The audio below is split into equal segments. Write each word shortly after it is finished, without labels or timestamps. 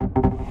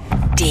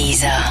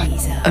Dieser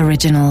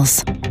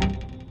Originals.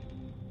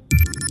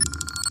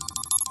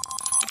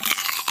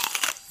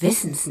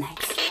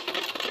 Wissensnacks.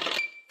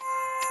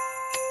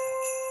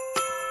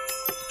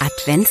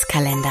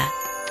 Adventskalender.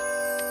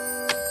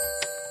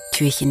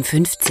 Türchen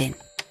 15.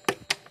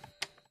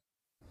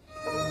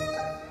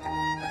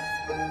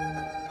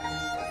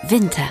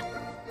 Winter.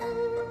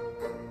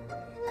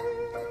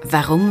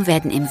 Warum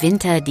werden im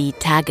Winter die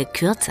Tage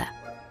kürzer?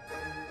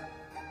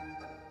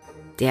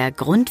 Der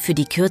Grund für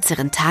die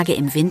kürzeren Tage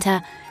im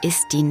Winter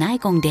ist die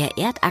Neigung der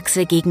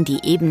Erdachse gegen die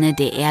Ebene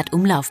der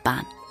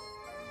Erdumlaufbahn.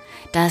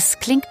 Das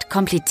klingt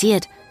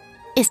kompliziert,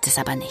 ist es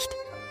aber nicht.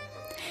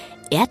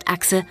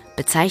 Erdachse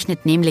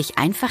bezeichnet nämlich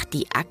einfach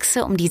die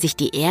Achse, um die sich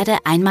die Erde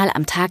einmal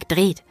am Tag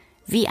dreht,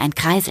 wie ein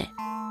Kreisel.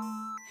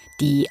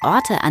 Die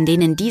Orte, an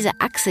denen diese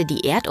Achse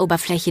die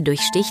Erdoberfläche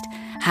durchsticht,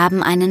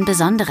 haben einen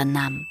besonderen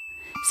Namen.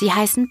 Sie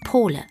heißen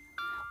Pole.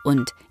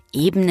 Und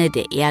Ebene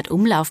der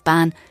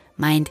Erdumlaufbahn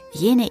meint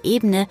jene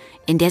Ebene,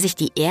 in der sich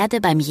die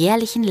Erde beim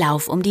jährlichen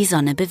Lauf um die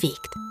Sonne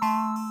bewegt.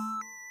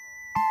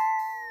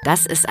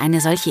 Dass es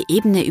eine solche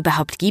Ebene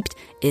überhaupt gibt,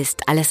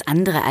 ist alles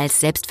andere als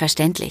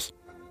selbstverständlich.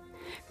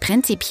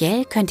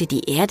 Prinzipiell könnte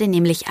die Erde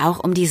nämlich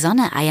auch um die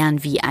Sonne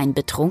eiern wie ein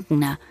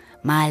Betrunkener,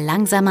 mal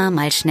langsamer,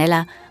 mal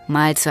schneller,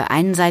 mal zur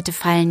einen Seite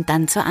fallen,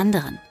 dann zur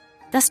anderen.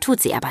 Das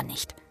tut sie aber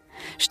nicht.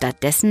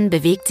 Stattdessen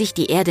bewegt sich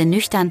die Erde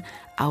nüchtern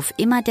auf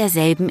immer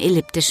derselben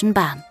elliptischen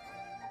Bahn.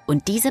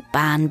 Und diese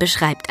Bahn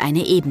beschreibt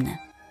eine Ebene.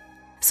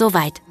 So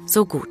weit,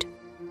 so gut.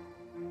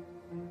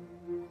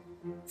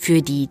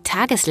 Für die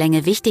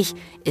Tageslänge wichtig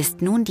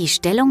ist nun die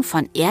Stellung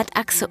von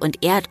Erdachse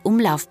und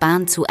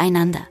Erdumlaufbahn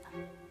zueinander.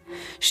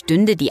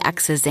 Stünde die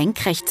Achse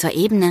senkrecht zur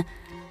Ebene,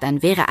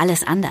 dann wäre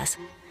alles anders.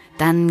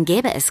 Dann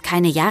gäbe es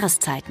keine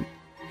Jahreszeiten.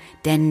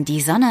 Denn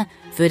die Sonne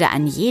würde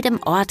an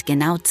jedem Ort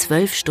genau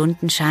 12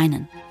 Stunden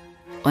scheinen.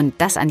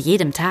 Und das an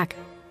jedem Tag.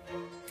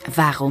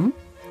 Warum?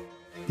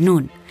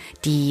 Nun,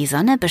 die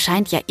Sonne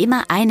bescheint ja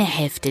immer eine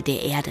Hälfte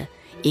der Erde,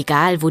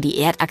 egal wo die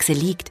Erdachse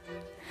liegt.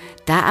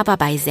 Da aber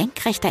bei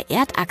senkrechter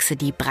Erdachse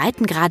die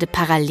Breitengrade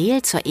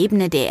parallel zur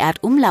Ebene der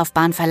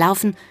Erdumlaufbahn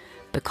verlaufen,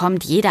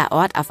 bekommt jeder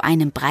Ort auf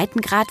einem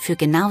Breitengrad für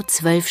genau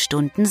 12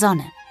 Stunden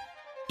Sonne.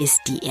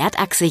 Ist die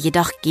Erdachse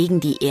jedoch gegen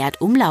die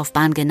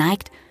Erdumlaufbahn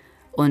geneigt,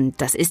 und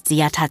das ist sie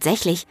ja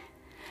tatsächlich,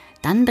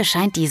 dann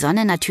bescheint die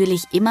Sonne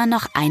natürlich immer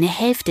noch eine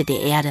Hälfte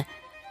der Erde.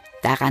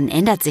 Daran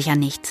ändert sich ja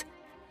nichts.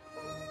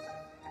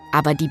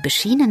 Aber die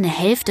beschienene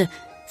Hälfte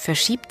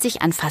verschiebt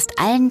sich an fast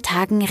allen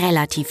Tagen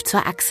relativ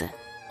zur Achse,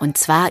 und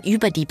zwar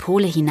über die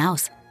Pole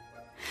hinaus.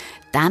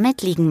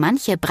 Damit liegen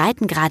manche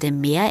Breitengrade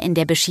mehr in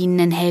der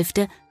beschienenen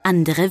Hälfte,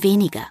 andere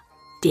weniger.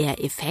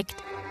 Der Effekt?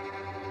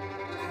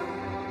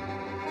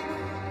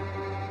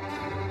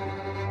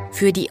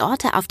 Für die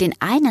Orte auf den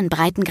einen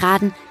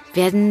Breitengraden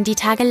werden die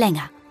Tage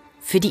länger,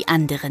 für die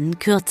anderen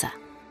kürzer.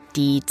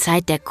 Die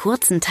Zeit der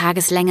kurzen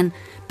Tageslängen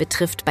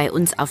betrifft bei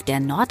uns auf der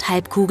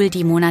Nordhalbkugel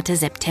die Monate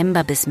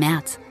September bis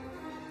März.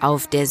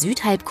 Auf der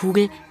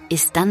Südhalbkugel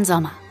ist dann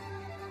Sommer.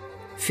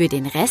 Für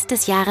den Rest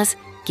des Jahres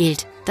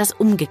gilt das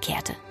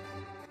Umgekehrte.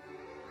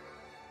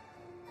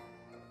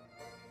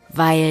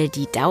 Weil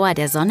die Dauer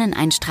der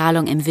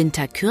Sonneneinstrahlung im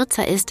Winter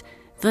kürzer ist,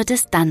 wird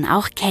es dann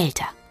auch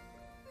kälter.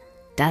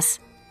 Das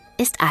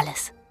ist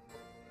alles.